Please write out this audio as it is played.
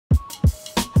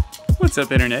What's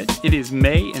up, Internet? It is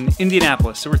May in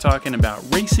Indianapolis, so we're talking about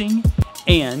racing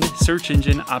and search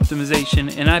engine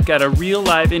optimization, and I've got a real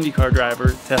live IndyCar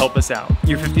driver to help us out.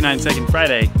 Your 59-second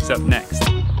Friday is up next.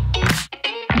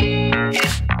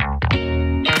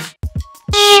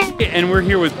 And we're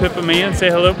here with Pippa Mann. Say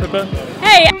hello, Pippa.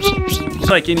 Hey!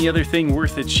 Like any other thing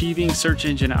worth achieving, search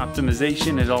engine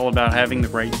optimization is all about having the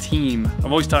right team. I've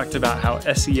always talked about how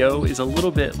SEO is a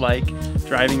little bit like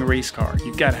driving a race car.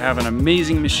 You've got to have an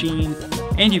amazing machine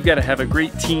and you've got to have a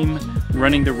great team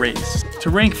running the race. To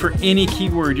rank for any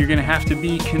keyword, you're going to have to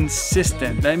be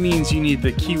consistent. That means you need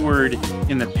the keyword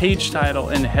in the page title,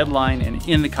 in the headline, and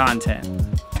in the content.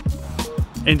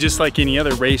 And just like any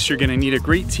other race, you're going to need a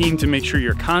great team to make sure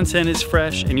your content is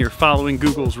fresh and you're following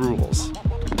Google's rules.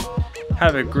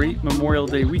 Have a great Memorial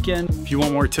Day weekend. If you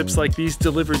want more tips like these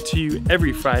delivered to you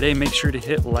every Friday, make sure to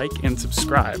hit like and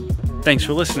subscribe. Thanks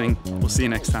for listening. We'll see you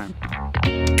next time.